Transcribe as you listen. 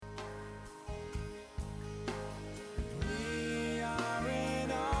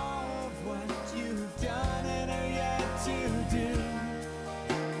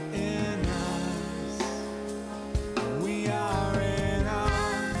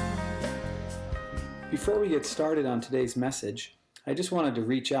Before we get started on today's message, I just wanted to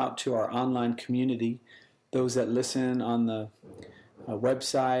reach out to our online community, those that listen on the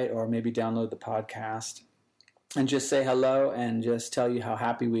website or maybe download the podcast, and just say hello and just tell you how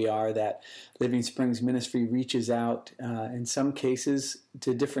happy we are that Living Springs Ministry reaches out in some cases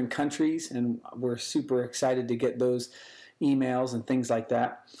to different countries, and we're super excited to get those emails and things like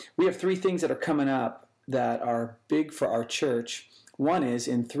that. We have 3 things that are coming up that are big for our church. One is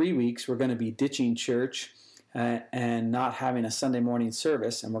in 3 weeks we're going to be ditching church and not having a Sunday morning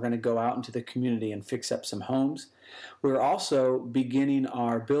service, and we're going to go out into the community and fix up some homes. We're also beginning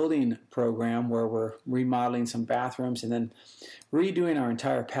our building program where we're remodeling some bathrooms and then redoing our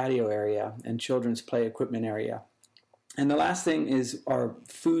entire patio area and children's play equipment area. And the last thing is our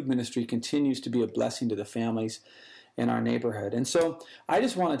food ministry continues to be a blessing to the families in our neighborhood. And so I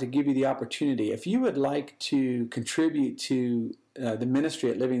just wanted to give you the opportunity. If you would like to contribute to the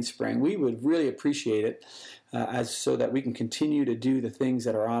ministry at Living Spring, we would really appreciate it so that we can continue to do the things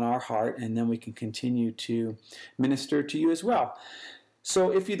that are on our heart, and then we can continue to minister to you as well.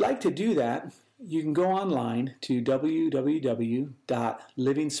 So if you'd like to do that, you can go online to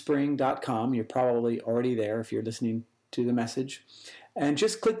www.livingspring.com. You're probably already there if you're listening to the message. And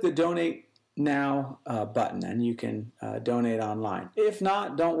just click the Donate Now button, and you can donate online. If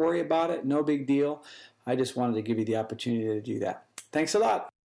not, don't worry about it. No big deal. I just wanted to give you the opportunity to do that. Thanks a lot.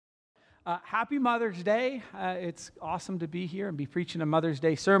 Happy Mother's Day. It's awesome to be here and be preaching a Mother's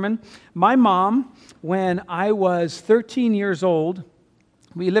Day sermon. My mom, when I was 13 years old,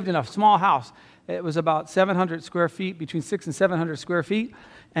 we lived in a small house. It was about 700 square feet, between 600 and 700 square feet.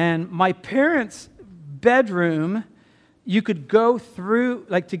 And my parents' bedroom, you could go through,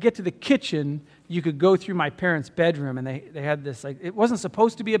 like to get to the kitchen, you could go through my parents' bedroom, and they had this, like, it wasn't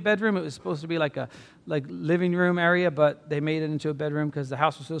supposed to be a bedroom, it was supposed to be like a living room area, but they made it into a bedroom because the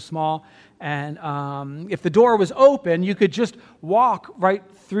house was so small. And if the door was open, you could just walk right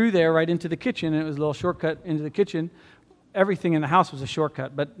through there, right into the kitchen, and it was a little shortcut into the kitchen. Everything in the house was a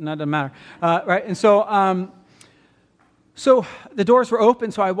shortcut, but that doesn't matter, right? And so the doors were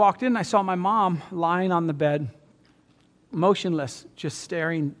open, so I walked in, and I saw my mom lying on the bed, motionless, just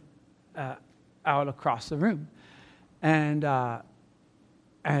staring out across the room, and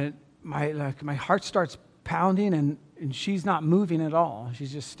my heart starts pounding, and she's not moving at all.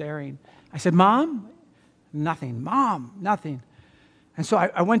 She's just staring. I said, "Mom?" "Nothing." "Mom?" "Nothing." And so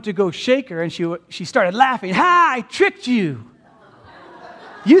I went to go shake her, and she started laughing. "Ha! I tricked you.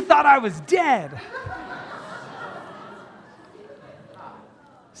 You thought I was dead."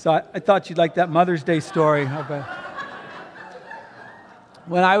 So I thought you'd like that Mother's Day story.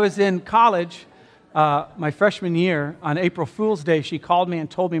 When I was in college, my freshman year, on April Fool's Day, she called me and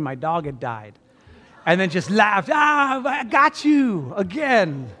told me my dog had died. And then just laughed, "I got you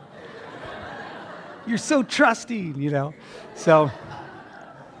again. You're so trusting," you know. So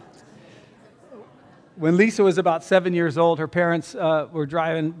when Lisa was about 7 years old, her parents were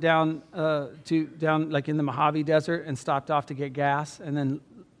driving down like in the Mojave Desert and stopped off to get gas, and then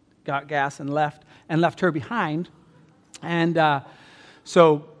got gas and left her behind. And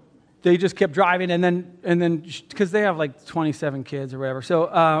so they just kept driving, and then because they have like 27 kids or whatever,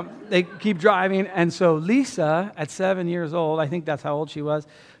 so they keep driving. And so Lisa, at 7 years old, I think that's how old she was,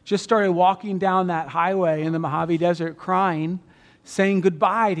 just started walking down that highway in the Mojave Desert, crying, saying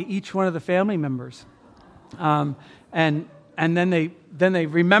goodbye to each one of the family members. And then they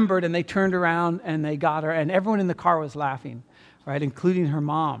remembered, and they turned around and they got her, and everyone in the car was laughing, right, including her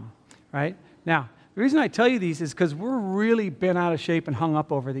mom, right? Now, the reason I tell you these is because we're really bent out of shape and hung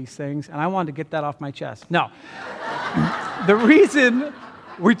up over these things, and I wanted to get that off my chest. No. The reason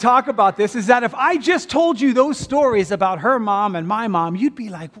we talk about this is that if I just told you those stories about her mom and my mom, you'd be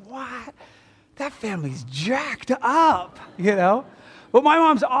like, "What? That family's jacked up," you know? But my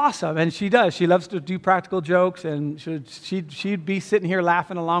mom's awesome, and she does. She loves to do practical jokes, and she'd be sitting here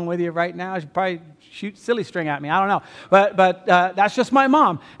laughing along with you right now. She'd probably shoot silly string at me. I don't know. But that's just my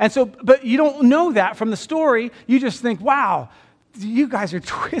mom. And so, but you don't know that from the story. You just think, "Wow, you guys are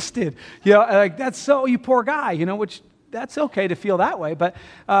twisted." You know, like, that's so, you poor guy, you know, which that's okay to feel that way. But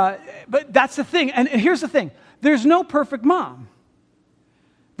that's the thing. And here's the thing. There's no perfect mom.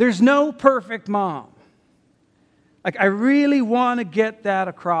 There's no perfect mom. Like, I really want to get that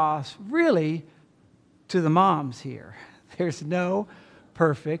across, really, to the moms here. There's no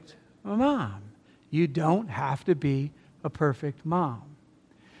perfect mom. You don't have to be a perfect mom.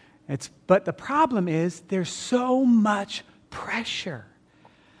 But the problem is there's so much pressure.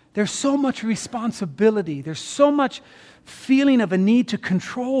 There's so much responsibility. There's so much feeling of a need to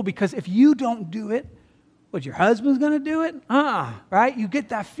control, because if you don't do it, what, your husband's going to do it? Right? You get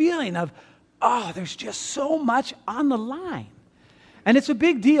that feeling of, there's just so much on the line. And it's a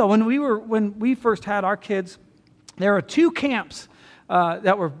big deal. When we first had our kids, there were 2 camps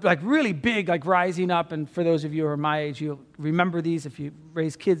that were like really big, like rising up. And for those of you who are my age, you'll remember these if you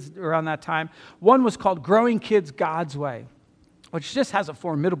raised kids around that time. One was called Growing Kids God's Way, which just has a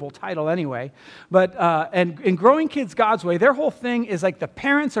formidable title anyway. But and in Growing Kids God's Way, their whole thing is like the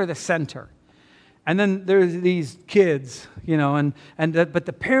parents are the center. And then there's these kids, but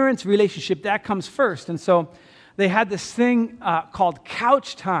the parents' relationship, that comes first. And so they had this thing called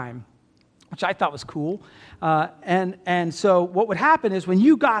couch time, which I thought was cool. And so what would happen is when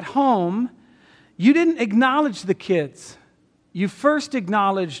you got home, you didn't acknowledge the kids. You first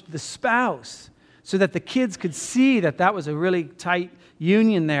acknowledged the spouse so that the kids could see that was a really tight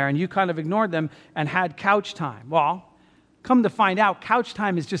union there, and you kind of ignored them and had couch time. Well, come to find out, couch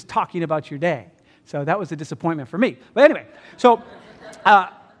time is just talking about your day. So that was a disappointment for me. But anyway, so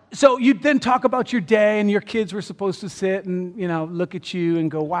you'd then talk about your day, and your kids were supposed to sit and, look at you and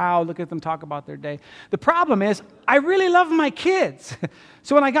go, wow, look at them talk about their day. The problem is, I really love my kids.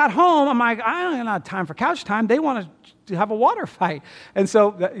 So when I got home, I'm like, I don't have time for couch time. They want to have a water fight. And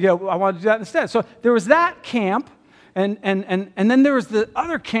so, I wanted to do that instead. So there was that camp, and then there was the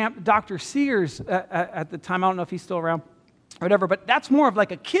other camp, Dr. Sears at the time. I don't know if he's still around or whatever, but that's more of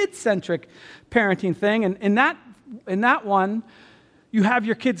like a kid-centric parenting thing. And in that one, you have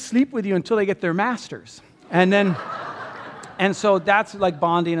your kids sleep with you until they get their masters. And so that's like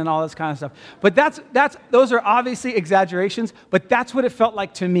bonding and all this kind of stuff. But those are obviously exaggerations, but that's what it felt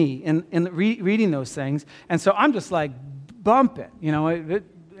like to me in reading those things. And so I'm just like, bump it.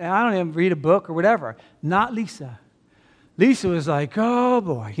 I don't even read a book or whatever. Not Lisa. Lisa was like, oh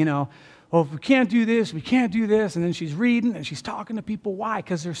boy, if we can't do this, we can't do this. And then she's reading and she's talking to people. Why?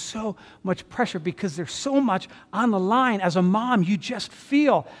 Because there's so much pressure, because there's so much on the line. As a mom, you just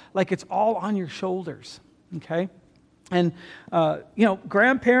feel like it's all on your shoulders, okay? And,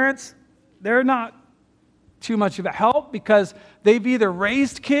 grandparents, they're not too much of a help because they've either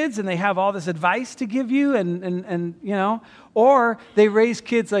raised kids and they have all this advice to give you or they raise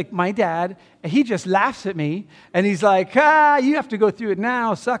kids like my dad, and he just laughs at me and he's like, you have to go through it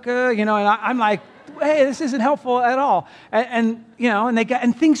now, sucker, and I'm like, hey, this isn't helpful at all. And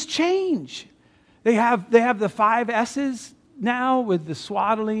things change. They have the 5 S's now with the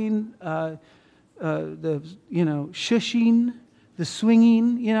swaddling, the shushing, the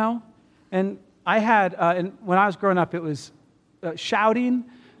swinging, and I had, when I was growing up, it was shouting,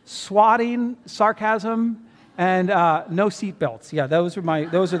 swatting, sarcasm, and no seatbelts. Yeah, those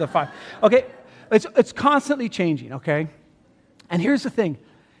are the 5. Okay, it's constantly changing, okay? And here's the thing.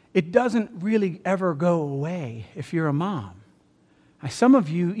 It doesn't really ever go away if you're a mom. Some of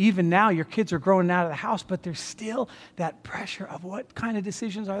you, even now, your kids are growing out of the house, but there's still that pressure of what kind of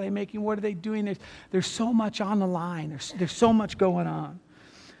decisions are they making? What are they doing? There's so much on the line. There's so much going on.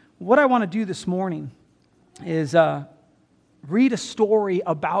 What I want to do this morning is read a story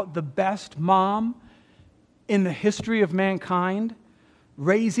about the best mom in the history of mankind,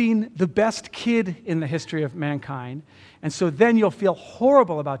 raising the best kid in the history of mankind. And so then you'll feel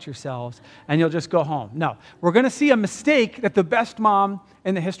horrible about yourselves and you'll just go home. No, we're going to see a mistake that the best mom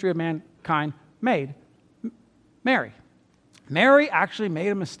in the history of mankind made. Mary. Mary actually made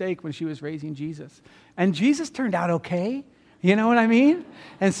a mistake when she was raising Jesus. And Jesus turned out okay. You know what I mean?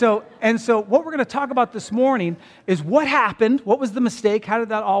 And so what we're going to talk about this morning is what happened, what was the mistake, how did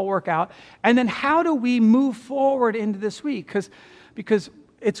that all work out, and then how do we move forward into this week? Because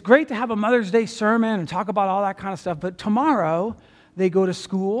it's great to have a Mother's Day sermon and talk about all that kind of stuff, but tomorrow they go to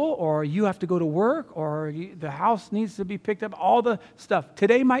school, or you have to go to work, or the house needs to be picked up, all the stuff.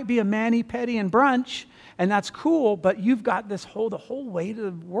 Today might be a mani-pedi and brunch, and that's cool, but you've got the whole weight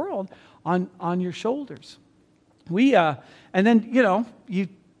of the world on your shoulders. And then, you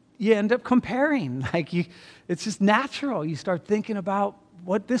end up comparing. It's just natural. You start thinking about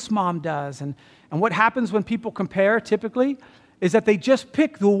what this mom does. And what happens when people compare typically is that they just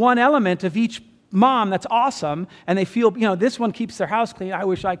pick the one element of each mom that's awesome, and they feel, this one keeps their house clean. I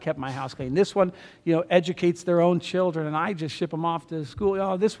wish I kept my house clean. This one, educates their own children, and I just ship them off to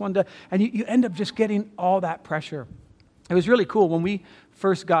school. This one does. And you end up just getting all that pressure. It was really cool when we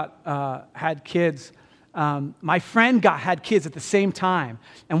first had kids. My friend had kids at the same time,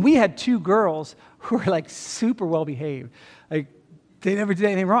 and we had 2 girls who were super well behaved, they never did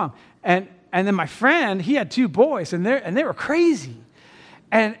anything wrong. And then my friend, he had 2 boys, and they were crazy.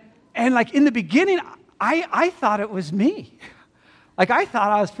 And in the beginning, I thought it was me. I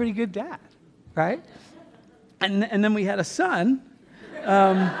thought I was a pretty good dad, right? And then we had a son,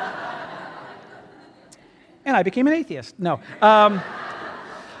 and I became an atheist. No.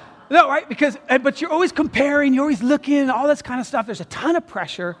 No, right? But you're always comparing, you're always looking, all this kind of stuff. There's a ton of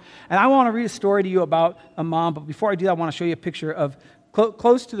pressure. And I want to read a story to you about a mom. But before I do that, I want to show you a picture of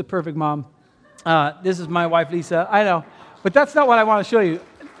close to the perfect mom. This is my wife, Lisa. I know. But that's not what I want to show you.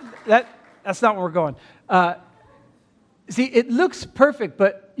 That's not where we're going. See, it looks perfect,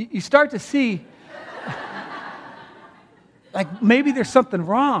 but you start to see, like, maybe there's something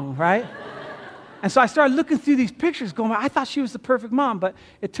wrong, right? And so I started looking through these pictures going, I thought she was the perfect mom, but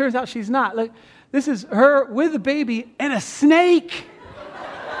it turns out she's not. Look, this is her with a baby and a snake.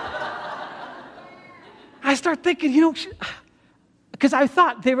 I start thinking, because I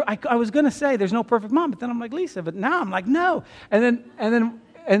thought I was going to say there's no perfect mom, but then I'm like, Lisa, but now I'm like, no. And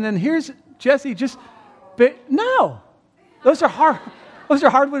then here's Jesse, no. Those are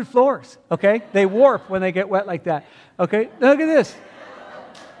hardwood floors, okay? They warp when they get wet like that, okay? Look at this.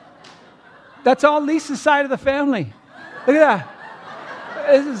 That's all Lisa's side of the family. Look at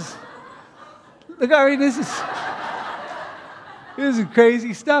that. This is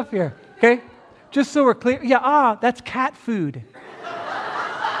crazy stuff here, okay? Just so we're clear. Yeah, that's cat food.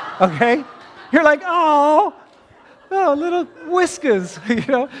 Okay? You're like, oh, little whiskers,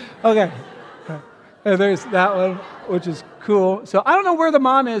 Okay. And there's that one, which is cool. So I don't know where the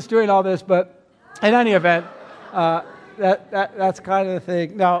mom is doing all this, but in any event, that's kind of the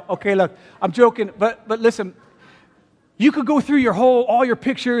thing. Now, okay, look, I'm joking, but listen, you could go through all your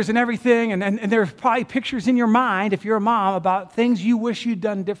pictures and everything, and there's probably pictures in your mind, if you're a mom, about things you wish you'd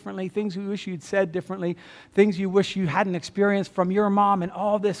done differently, things you wish you'd said differently, things you wish you hadn't experienced from your mom, and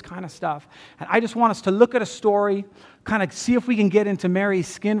all this kind of stuff. And I just want us to look at a story, kind of see if we can get into Mary's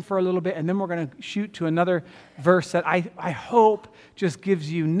skin for a little bit, and then we're going to shoot to another verse that I hope just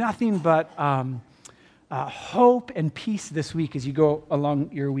gives you nothing but hope and peace this week as you go along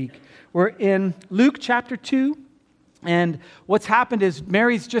your week. We're in Luke chapter 2. And what's happened is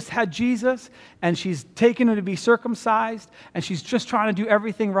Mary's just had Jesus, and she's taken him to be circumcised, and she's just trying to do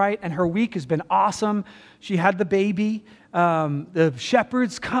everything right, and her week has been awesome. She had the baby. The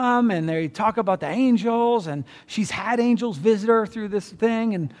shepherds come, and they talk about the angels, and she's had angels visit her through this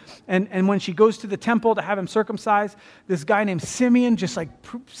thing, and when she goes to the temple to have him circumcised, this guy named Simeon just like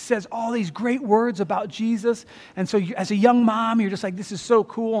says all these great words about Jesus, and so as a young mom, you're just like, this is so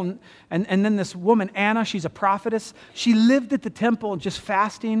cool, and then this woman, Anna, she's a prophetess. She lived at the temple just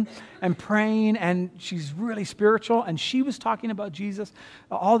fasting and praying, and she's really spiritual, and she was talking about Jesus,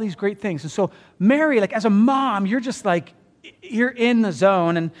 all these great things. And so Mary, like as a mom, you're just like, you're in the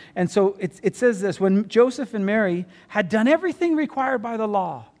zone. And so it says this, when Joseph and Mary had done everything required by the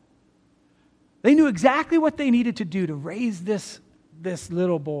law, they knew exactly what they needed to do to raise this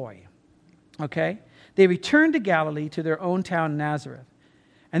little boy, okay? They returned to Galilee, to their own town, Nazareth.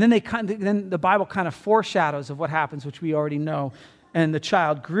 And then the Bible kind of foreshadows of what happens, which we already know. And the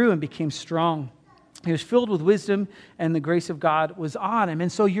child grew and became strong. He was filled with wisdom, and the grace of God was on him.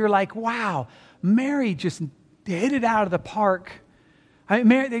 And so you're like, wow, Mary just hit it out of the park.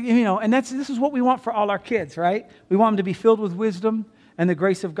 Mary, and this is what we want for all our kids, right? We want them to be filled with wisdom and the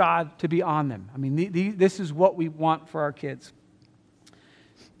grace of God to be on them. I mean, this is what we want for our kids.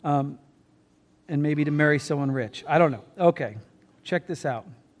 And maybe to marry someone rich. I don't know. Okay, check this out.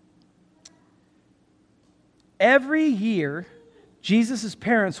 Every year, Jesus'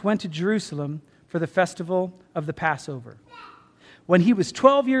 parents went to Jerusalem for the festival of the Passover. When he was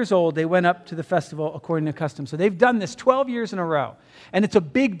 12 years old, they went up to the festival according to custom. So they've done this 12 years in a row. And it's a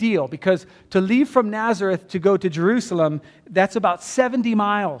big deal because to leave from Nazareth to go to Jerusalem, that's about 70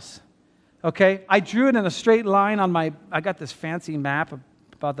 miles. Okay? I drew it in a straight line I got this fancy map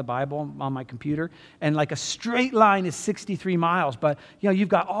about the Bible on my computer. And like a straight line is 63 miles. But, you've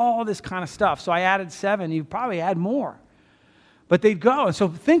got all this kind of stuff. So I added 7. You probably add more. But they'd go. And so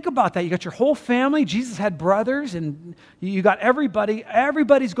think about that. You got your whole family. Jesus had brothers, and you got everybody.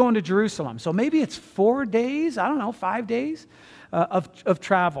 Everybody's going to Jerusalem. So maybe it's 4 days, 5 days of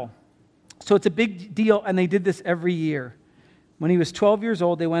travel. So it's a big deal, and they did this every year. When he was 12 years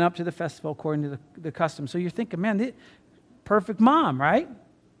old, they went up to the festival according to the custom. So you're thinking, man, perfect mom, right?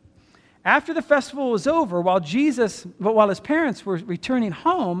 After the festival was over, while his parents were returning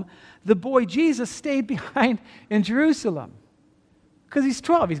home, the boy Jesus stayed behind in Jerusalem. Because he's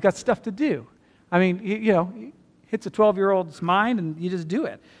 12, he's got stuff to do. I mean, he hits a 12-year-old's mind and you just do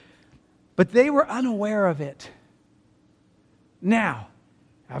it. But they were unaware of it. Now,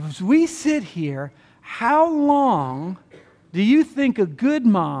 as we sit here, how long do you think a good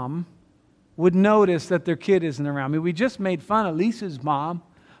mom would notice that their kid isn't around? I mean, we just made fun of Lisa's mom,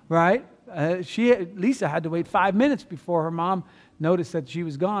 right? Lisa had to wait 5 minutes before her mom noticed that she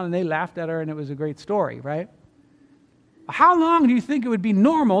was gone, and they laughed at her, and it was a great story, right? How long do you think it would be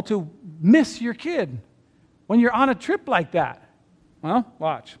normal to miss your kid when you're on a trip like that? Well,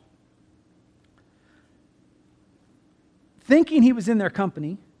 watch. Thinking he was in their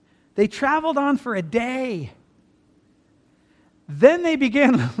company, they traveled on for a day. Then they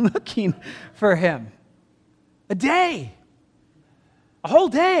began looking for him. A day. A whole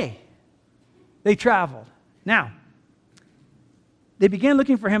day they traveled. Now, they began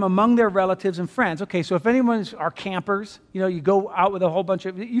looking for him among their relatives and friends. Okay, so if anyone are campers, you go out with a whole bunch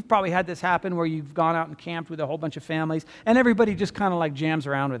of, you've probably had this happen where you've gone out and camped with a whole bunch of families, and everybody just kind of like jams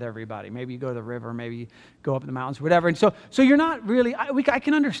around with everybody. Maybe you go to the river, maybe you go up in the mountains, whatever. And so you're not really, I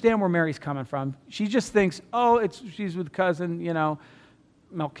can understand where Mary's coming from. She just thinks, she's with cousin,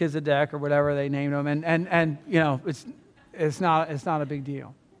 Melchizedek or whatever they named him, and it's not a big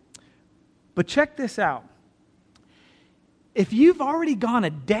deal. But check this out. If you've already gone a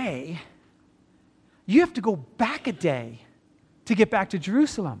day, you have to go back a day to get back to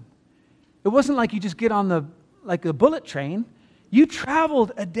Jerusalem. It wasn't like you just get on the bullet train. You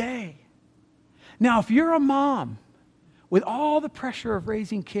traveled a day. Now, if you're a mom with all the pressure of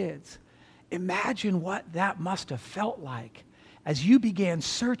raising kids, imagine what that must have felt like as you began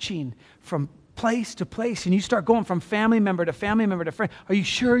searching from place to place, and you start going from family member to family member to friend. Are you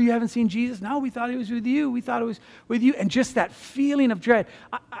sure you haven't seen Jesus? No, we thought he was with you. We thought it was with you. And just that feeling of dread.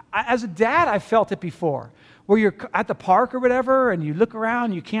 As a dad, I've felt it before, where you're at the park or whatever, and you look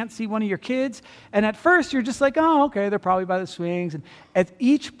around, you can't see one of your kids, and at first you're just like, oh, okay, they're probably by the swings. And at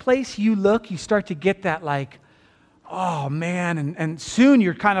each place you look, you start to get that like, oh man, and soon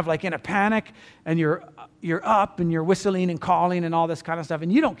you're kind of like in a panic, and you're up and you're whistling and calling and all this kind of stuff,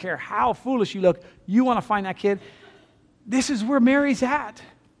 and you don't care how foolish you look, you want to find that kid. This is where Mary's at.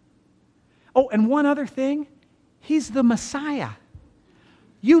 Oh, and one other thing, he's the Messiah.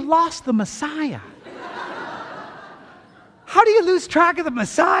 You lost the Messiah. How do you lose track of the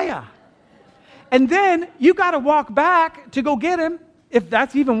Messiah? And then you got to walk back to go get him, if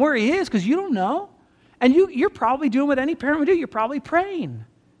that's even where he is, because you don't know. And you're probably doing what any parent would do. You're probably praying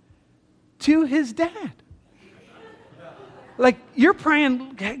to his dad. Like, you're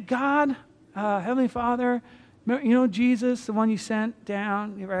praying, God, Heavenly Father, Jesus, the one you sent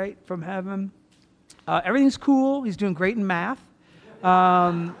down, right, from heaven. Everything's cool. He's doing great in math.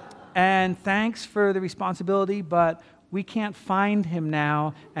 And thanks for the responsibility, but we can't find him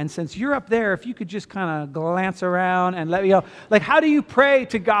now. And since you're up there, if you could just kind of glance around and let me know. Like, how do you pray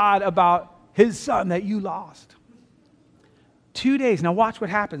to God about his son that you lost? 2 days. Now watch what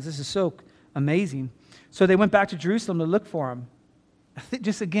happens. This is so amazing. So they went back to Jerusalem to look for him.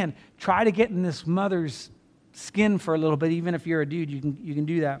 Just again, try to get in this mother's skin for a little bit. Even if you're a dude, you can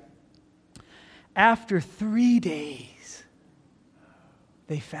do that. After 3 days,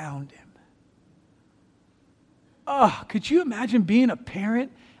 they found him. Oh, could you imagine being a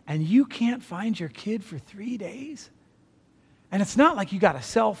parent and you can't find your kid for 3 days? And it's not like you got a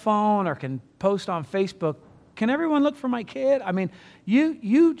cell phone or can post on Facebook, can everyone look for my kid? I mean,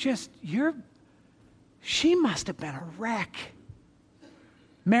 she must have been a wreck.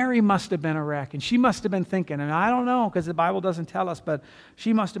 Mary must have been a wreck, and she must have been thinking, and I don't know because the Bible doesn't tell us, but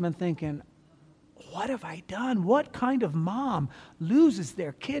she must have been thinking, what have I done? What kind of mom loses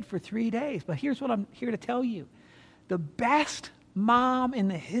their kid for 3 days? But here's what I'm here to tell you. The best mom in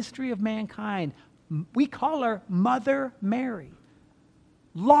the history of mankind, we call her Mother Mary,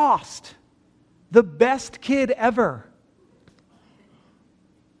 lost the best kid ever.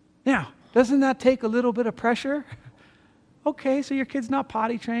 Now, doesn't that take a little bit of pressure? Okay, so your kid's not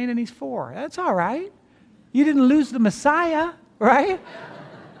potty trained and he's 4. That's all right. You didn't lose the Messiah, right?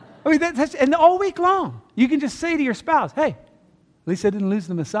 I mean, and all week long, you can just say to your spouse, hey, at least I didn't lose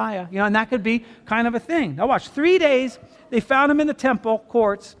the Messiah. And that could be kind of a thing. Now watch, 3 days, they found him in the temple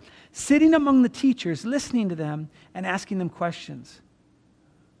courts, sitting among the teachers, listening to them and asking them questions.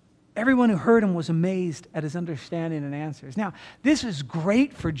 Everyone who heard him was amazed at his understanding and answers. Now, this is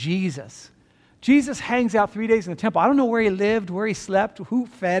great for Jesus. Jesus hangs out 3 days in the temple. I don't know where he lived, where he slept, who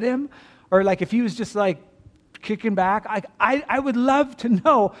fed him, or like if he was just like kicking back. I would love to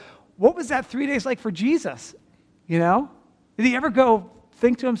know, what was that 3 days like for Jesus? Did he ever go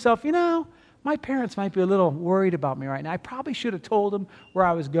think to himself, my parents might be a little worried about me right now. I probably should have told them where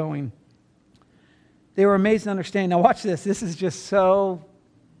I was going. They were amazed to understand. Now watch this. This is just so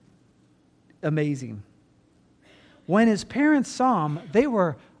amazing. When his parents saw him, they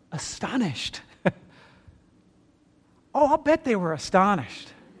were astonished. Oh, I'll bet they were astonished.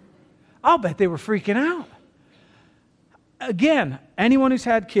 I'll bet they were freaking out. Again, anyone who's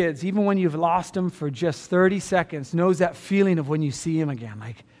had kids, even when you've lost them for just 30 seconds, knows that feeling of when you see them again.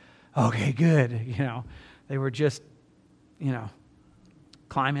 Like, okay, good. They were just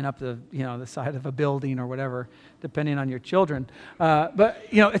climbing up the side of a building or whatever, depending on your children. But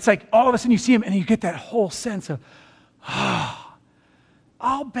it's like all of a sudden you see him and you get that whole sense of,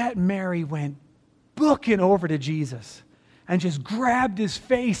 I'll bet Mary went booking over to Jesus and just grabbed his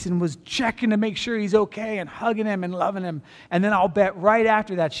face and was checking to make sure he's okay and hugging him and loving him. And then I'll bet right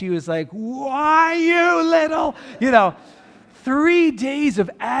after that she was like, why you little, 3 days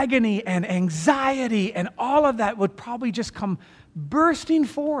of agony and anxiety and all of that would probably just come bursting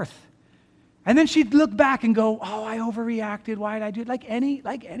forth. And then she'd look back and go, oh, I overreacted. Why did I do it? Like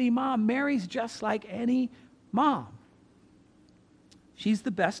any mom. Mary's just like any mom. She's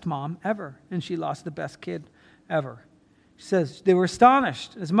the best mom ever, and she lost the best kid ever. She says, they were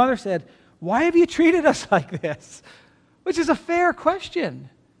astonished. His mother said, why have you treated us like this? Which is a fair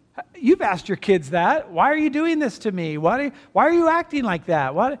question. You've asked your kids that. Why are you doing this to me? Why are you acting like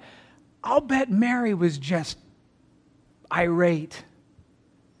that? I'll bet Mary was just irate.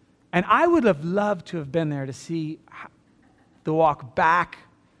 And I would have loved to have been there to see the walk back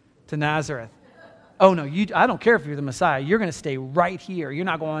to Nazareth. Oh, no, I don't care if you're the Messiah. You're going to stay right here. You're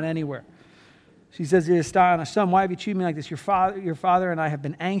not going anywhere. She says, you're astonished. Son, why have you treated me like this? Your father and I have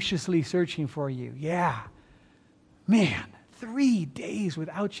been anxiously searching for you. Yeah. Man, 3 days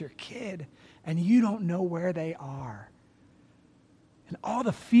without your kid, and you don't know where they are. And all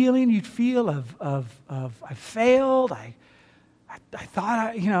the feeling you'd feel of I failed. I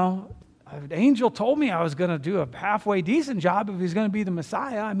thought, an angel told me I was going to do a halfway decent job if he's going to be the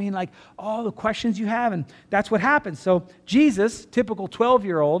Messiah. I mean, like all the questions you have, and that's what happens. So Jesus, typical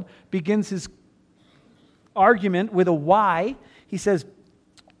 12-year-old, begins his argument with a why. He says,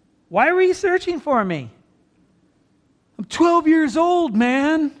 why were you searching for me? I'm 12 years old,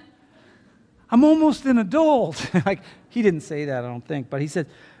 man. I'm almost an adult. Like, he didn't say that, I don't think, but he said,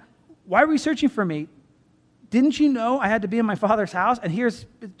 why were you searching for me? Didn't you know I had to be in my Father's house? And here's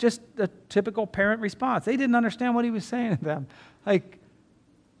just the typical parent response. They didn't understand what he was saying to them. Like,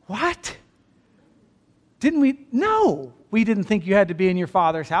 what? Didn't we? No, we didn't think you had to be in your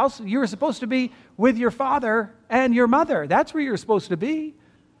Father's house. You were supposed to be with your father and your mother. That's where you're supposed to be.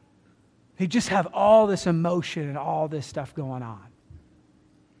 They just have all this emotion and all this stuff going on.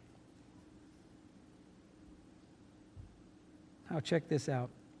 Now check this out.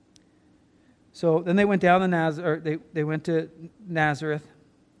 So then they went down to Nazareth. They went to Nazareth.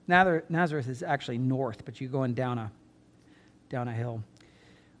 Nazareth is actually north, but you're going down a hill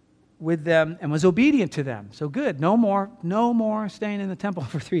with them, and was obedient to them. So good. No more staying in the temple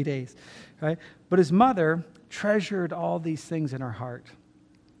for 3 days, right? But his mother treasured all these things in her heart.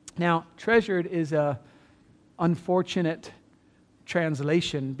 Now, treasured is a unfortunate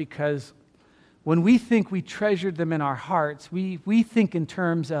translation because when we think we treasured them in our hearts, we think in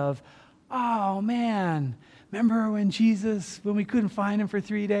terms of, oh, man, remember when we couldn't find him for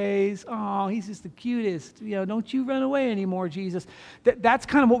 3 days? Oh, he's just the cutest. Don't you run away anymore, Jesus. That's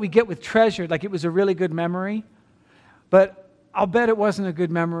kind of what we get with treasured, like it was a really good memory. But I'll bet it wasn't a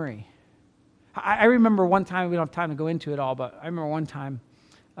good memory. I remember one time, we don't have time to go into it all, but I remember one time,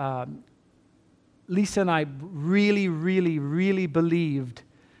 Lisa and I really, really, really believed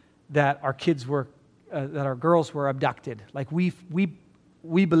that our kids were, that our girls were abducted. Like we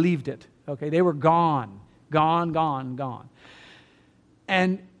believed it. Okay, they were gone.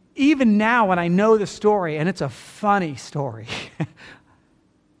 And even now when I know the story, and it's a funny story,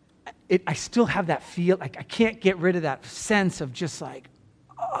 I still have that feel, like I can't get rid of that sense of just like,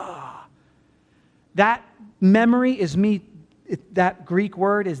 that memory is me, that Greek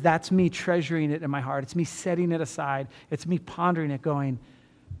word that's me treasuring it in my heart. It's me setting it aside. It's me pondering it going,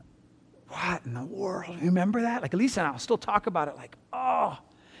 what in the world? Remember that? Like Lisa and I will still talk about it like,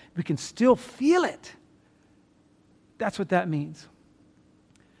 we can still feel it. That's what that means.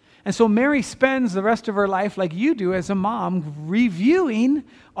 And so Mary spends the rest of her life like you do as a mom, reviewing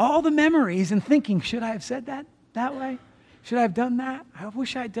all the memories and thinking, should I have said that way? Should I have done that? I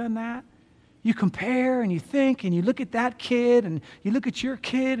wish I'd done that. You compare and you think and you look at that kid and you look at your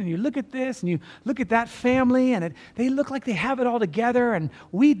kid and you look at this and you look at that family and they look like they have it all together and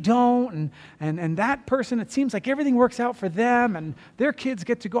we don't. And that person, it seems like everything works out for them and their kids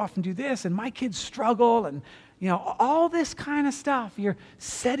get to go off and do this and my kids struggle and all this kind of stuff. You're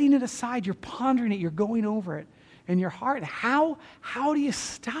setting it aside. You're pondering it. You're going over it in your heart. How do you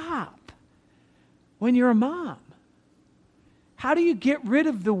stop when you're a mom? How do you get rid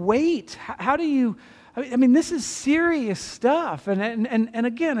of the weight? How do you, this is serious stuff. And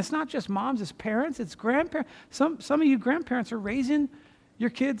again, it's not just moms, it's parents, it's grandparents. Some of you grandparents are raising your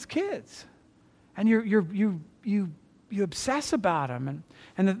kids' kids. And you obsess about them.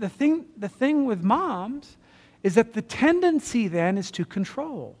 And the thing with moms is that the tendency then is to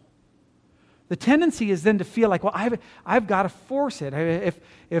control. The tendency is then to feel like, well, I've got to force it.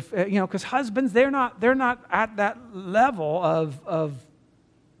 If because husbands, they're not at that level of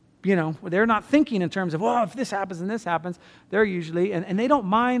they're not thinking in terms of, well, if this happens and this happens. They're usually, and they don't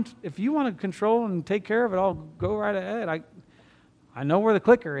mind if you want to control and take care of it all, go right ahead. I know where the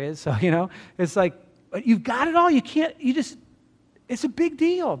clicker is, so, it's like, but you've got it all. It's a big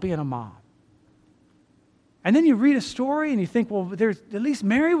deal being a mom. And then you read a story and you think, well, at least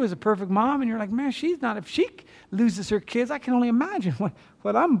Mary was a perfect mom. And you're like, man, she's not. If she loses her kids, I can only imagine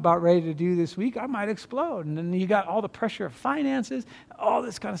what I'm about ready to do this week. I might explode. And then you got all the pressure of finances, all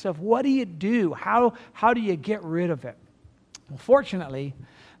this kind of stuff. What do you do? How do you get rid of it? Well, fortunately,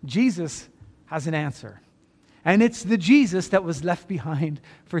 Jesus has an answer. And it's the Jesus that was left behind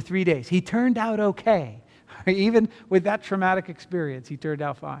for 3 days. He turned out okay. Even with that traumatic experience, he turned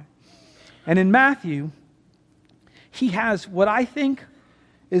out fine. And in Matthew, he has what I think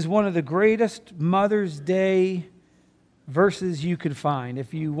is one of the greatest Mother's Day verses you could find.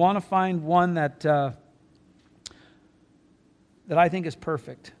 If you want to find one that I think is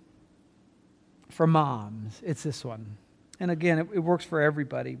perfect for moms, it's this one. And again, it works for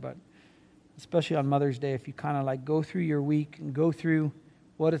everybody, but especially on Mother's Day, if you kind of like go through your week and go through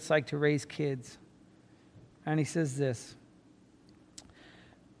what it's like to raise kids. And he says this,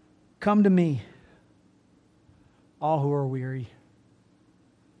 "Come to me, all who are weary."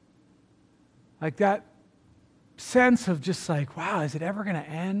 Like that sense of just like, wow, is it ever going to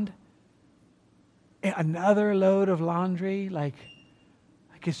end? Another load of laundry? Like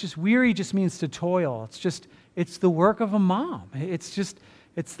it's just, weary just means to toil. It's the work of a mom.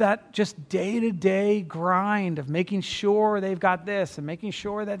 It's that just day-to-day grind of making sure they've got this and making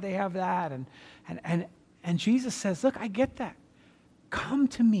sure that they have that. And Jesus says, look, I get that. Come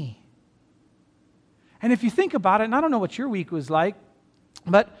to me. And if you think about it, and I don't know what your week was like,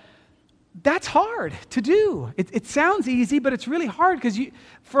 but that's hard to do. It sounds easy, but it's really hard because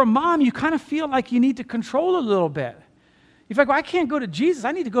for a mom, you kind of feel like you need to control a little bit. If I go, I can't go to Jesus,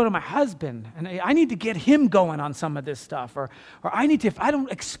 I need to go to my husband, and I need to get him going on some of this stuff, or I need to, if I don't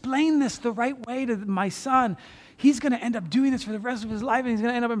explain this the right way to my son, he's going to end up doing this for the rest of his life, and he's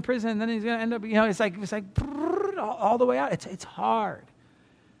going to end up in prison, and then he's going to end up, it's like all the way out. It's hard.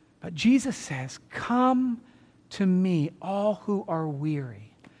 But Jesus says, come to me, all who are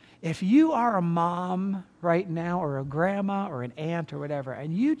weary. If you are a mom right now, or a grandma, or an aunt, or whatever,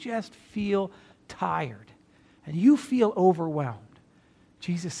 and you just feel tired, and you feel overwhelmed,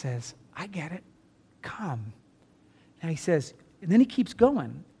 Jesus says, I get it. Come. Now he says, and then he keeps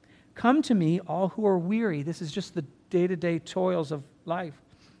going. Come to me, all who are weary. This is just the day-to-day toils of life.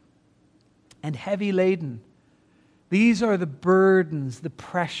 And heavy laden. These are the burdens, the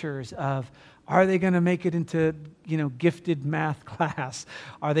pressures of, are they going to make it into, gifted math class?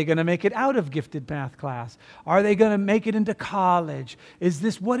 Are they going to make it out of gifted math class? Are they going to make it into college?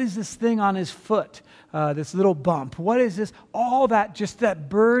 What is this thing on his foot? This little bump. What is this? All that, just that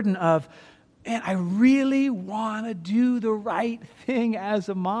burden of, man, I really want to do the right thing as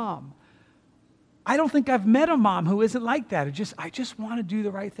a mom. I don't think I've met a mom who isn't like that. I just want to do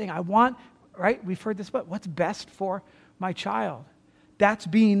the right thing. I want, right? We've heard this, but what's best for my child? That's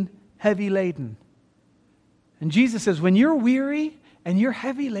being heavy laden. And Jesus says, when you're weary and you're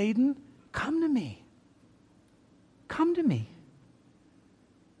heavy laden, come to me. Come to me.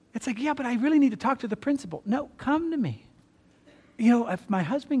 It's like, yeah, but I really need to talk to the principal. No, come to me. If my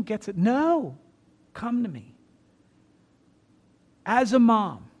husband gets it, no, come to me. As a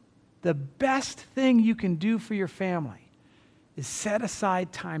mom, the best thing you can do for your family is set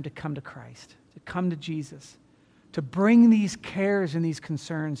aside time to come to Christ, to come to Jesus, to bring these cares and these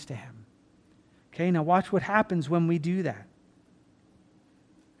concerns to him. Okay, now watch what happens when we do that.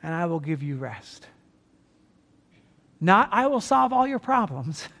 And I will give you rest. Not, I will solve all your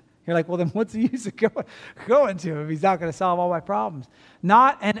problems. You're like, well, then what's the use of going to him if he's not going to solve all my problems?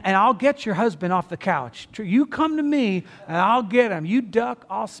 Not, and I'll get your husband off the couch. You come to me, and I'll get him. You duck,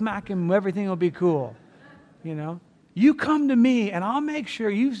 I'll smack him, everything will be cool. You come to me, and I'll make sure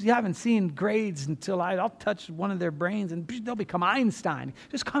you haven't seen grades until I'll touch one of their brains, and they'll become Einstein.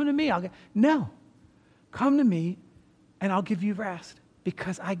 Just come to me. No. Come to me, and I'll give you rest,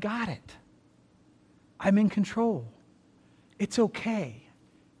 because I got it. I'm in control. It's okay.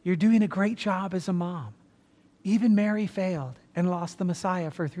 You're doing a great job as a mom. Even Mary failed and lost the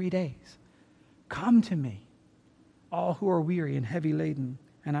Messiah for 3 days. Come to me, all who are weary and heavy laden,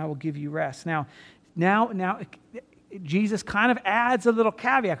 and I will give you rest. Now, Jesus kind of adds a little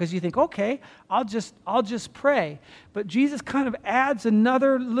caveat because you think, okay, I'll just pray. But Jesus kind of adds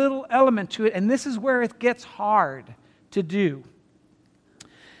another little element to it, and this is where it gets hard to do.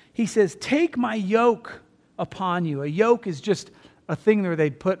 He says, take my yoke upon you. A yoke is just a thing where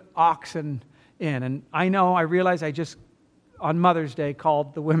they'd put oxen in. And I realize I just, on Mother's Day,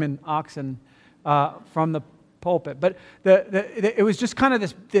 called the women oxen from the pulpit. But it was just kind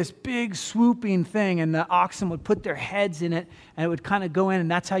of this big swooping thing, and the oxen would put their heads in it, and it would kind of go in,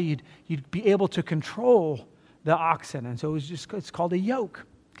 and that's how you'd be able to control the oxen. And so it's called a yoke.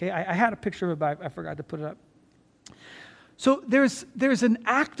 Okay, I had a picture of it, but I forgot to put it up. So there's an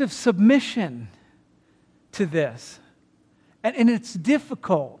act of submission to this, and it's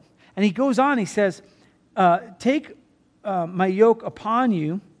difficult. And he goes on, he says, take my yoke upon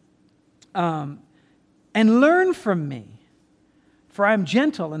you, and learn from me, for I am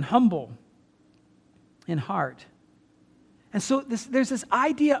gentle and humble in heart. And so there's this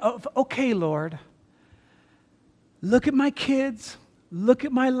idea of, okay, Lord, look at my kids, look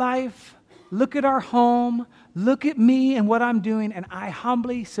at my life, look at our home, look at me and what I'm doing, and I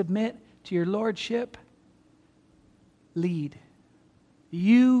humbly submit to your lordship. Lead.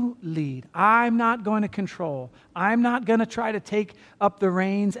 You lead. I'm not going to control. I'm not going to try to take up the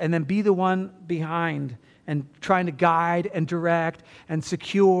reins and then be the one behind and trying to guide and direct and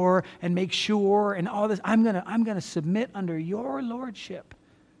secure and make sure and all this. I'm going to submit under your lordship.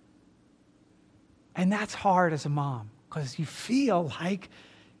 And that's hard as a mom because you feel like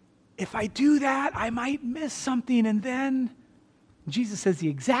if I do that, I might miss something. And then Jesus says the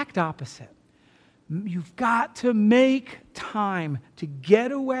exact opposite. You've got to make time to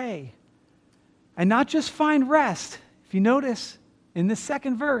get away and not just find rest. If you notice in this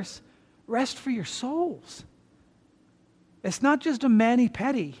second verse, rest for your souls. It's not just a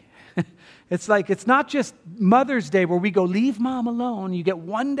mani-pedi. It's not just Mother's Day where we go, leave mom alone. You get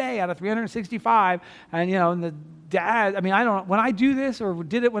one day out of 365. And, and the dad, when I do this or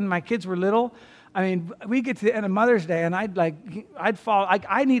did it when my kids were little, we get to the end of Mother's Day and I'd fall,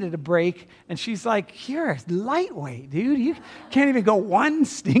 I needed a break. And she's like, you're lightweight, dude. You can't even go one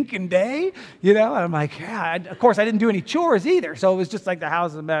stinking day, And I'm like, yeah. Of course, I didn't do any chores either. So it was just like the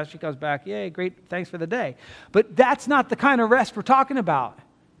house is a mess. She comes back, yay, great, thanks for the day. But that's not the kind of rest we're talking about.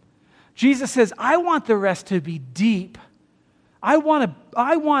 Jesus says, I want the rest to be deep. I want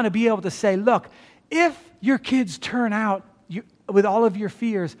to be able to say, look, if your kids turn out with all of your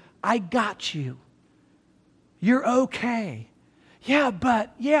fears, I got you. You're okay. Yeah,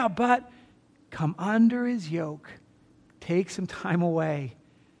 but come under his yoke. Take some time away.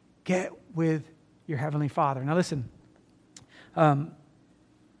 Get with your Heavenly Father. Now listen, then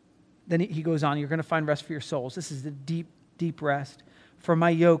he goes on, you're going to find rest for your souls. This is the deep, deep rest. For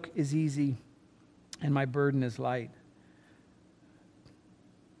my yoke is easy and my burden is light.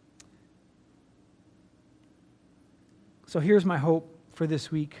 So here's my hope for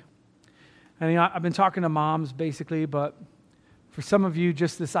this week. I've been talking to moms basically, but for some of you,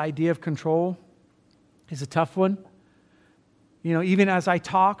 just this idea of control is a tough one. Even as I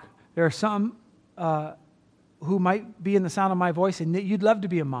talk, there are some who might be in the sound of my voice and you'd love to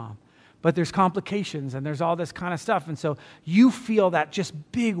be a mom, but there's complications and there's all this kind of stuff. And so you feel that just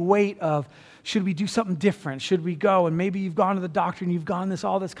big weight of, should we do something different? Should we go? And maybe you've gone to the doctor and you've gone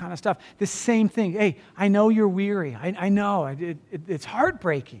all this kind of stuff. This same thing. Hey, I know you're weary. I know. It's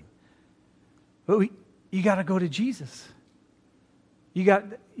heartbreaking. But you got to go to Jesus. You got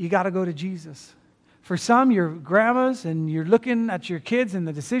to go to Jesus. For some, you're grandmas and you're looking at your kids and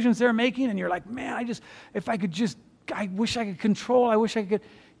the decisions they're making and you're like, man, I wish I could control. I wish I could.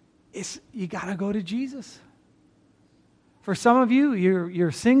 You got to go to Jesus. For some of you,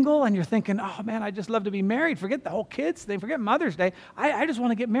 you're single and you're thinking, oh man, I just love to be married. Forget the whole kids thing. Forget Mother's Day. I just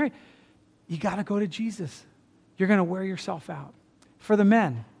want to get married. You got to go to Jesus. You're going to wear yourself out. For the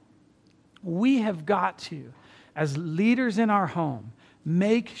men, we have got to, as leaders in our home,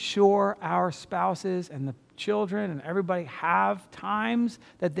 make sure our spouses and the children and everybody have times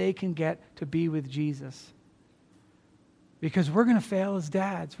that they can get to be with Jesus. Because we're going to fail as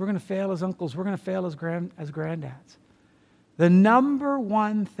dads. We're going to fail as uncles. We're going to fail as granddads. The number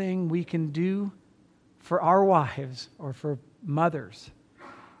one thing we can do for our wives or for mothers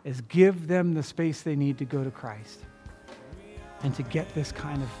is give them the space they need to go to Christ and to get this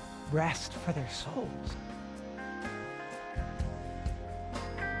kind of rest for their souls.